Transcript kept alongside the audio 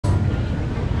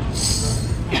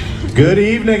Good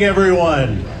evening,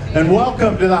 everyone, and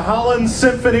welcome to the Holland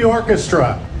Symphony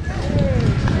Orchestra.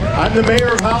 I'm the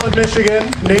mayor of Holland, Michigan,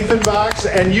 Nathan Box,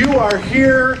 and you are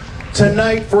here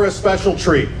tonight for a special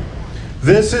treat.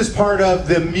 This is part of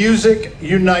the Music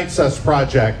Unites Us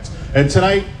project, and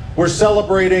tonight we're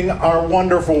celebrating our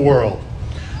wonderful world.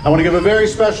 I want to give a very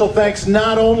special thanks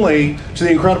not only to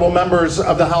the incredible members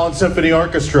of the Holland Symphony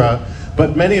Orchestra,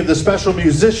 but many of the special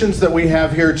musicians that we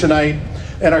have here tonight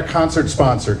and our concert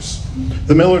sponsors.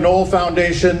 The Miller Knoll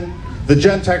Foundation, the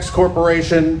Gentex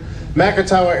Corporation,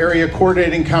 Macatawa Area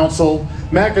Coordinating Council,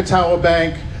 Macatawa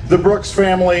Bank, the Brooks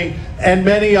family, and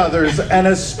many others, and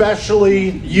especially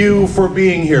you for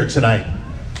being here tonight.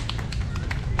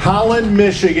 Holland,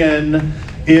 Michigan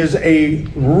is a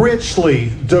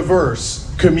richly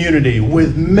diverse community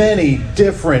with many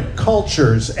different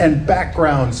cultures and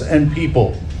backgrounds and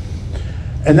people.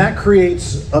 And that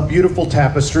creates a beautiful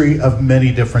tapestry of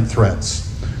many different threads.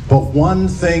 But one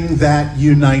thing that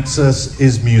unites us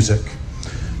is music.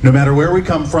 No matter where we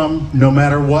come from, no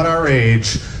matter what our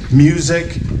age,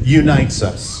 music unites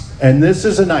us. And this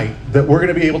is a night that we're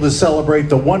going to be able to celebrate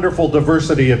the wonderful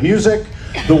diversity of music,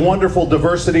 the wonderful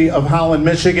diversity of Holland,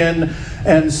 Michigan,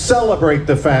 and celebrate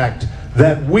the fact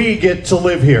that we get to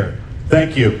live here.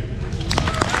 Thank you.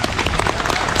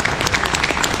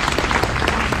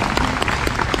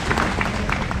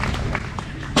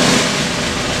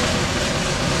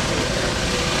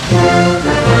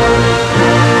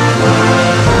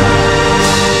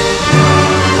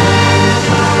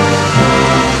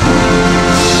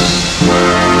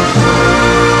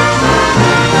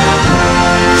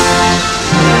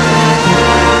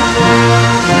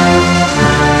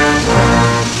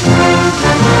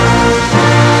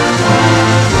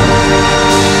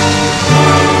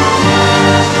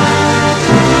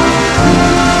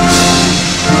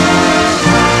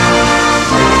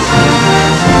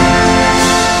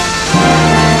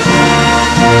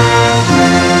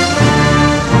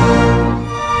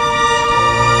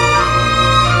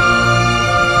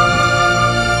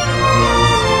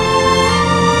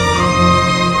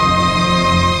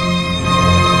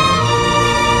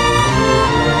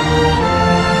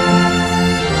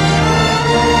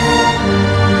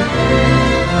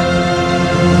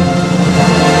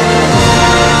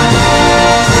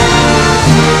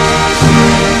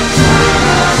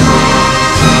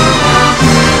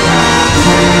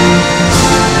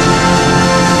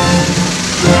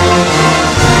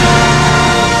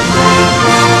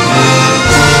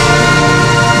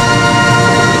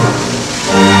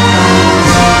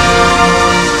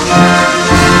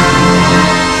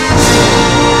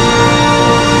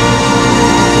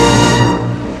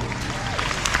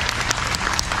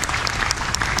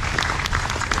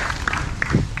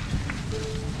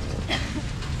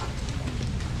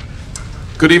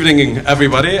 Good evening,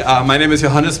 everybody. My name is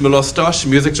Johannes Müller-Stosch,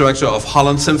 Music Director of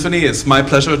Holland Symphony. It's my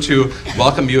pleasure to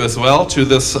welcome you as well to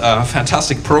this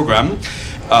fantastic program.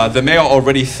 The mayor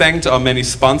already thanked our many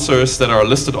sponsors that are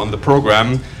listed on the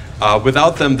program.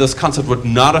 Without them, this concert would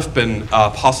not have been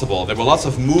possible. There were lots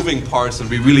of moving parts, and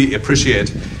we really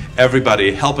appreciate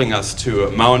everybody helping us to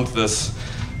mount this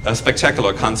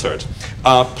spectacular concert.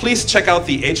 Please check out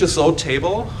the HSO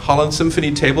table, Holland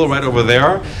Symphony table right over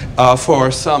there,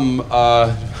 for some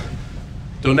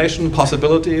donation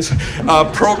possibilities,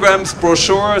 programs,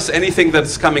 brochures, anything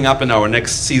that's coming up in our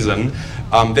next season.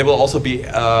 They will also be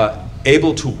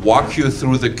able to walk you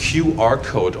through the QR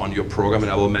code on your program,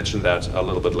 and I will mention that a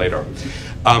little bit later.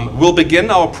 We'll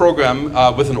begin our program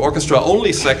with an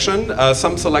orchestra-only section,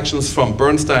 some selections from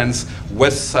Bernstein's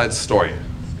West Side Story.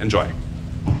 Enjoy.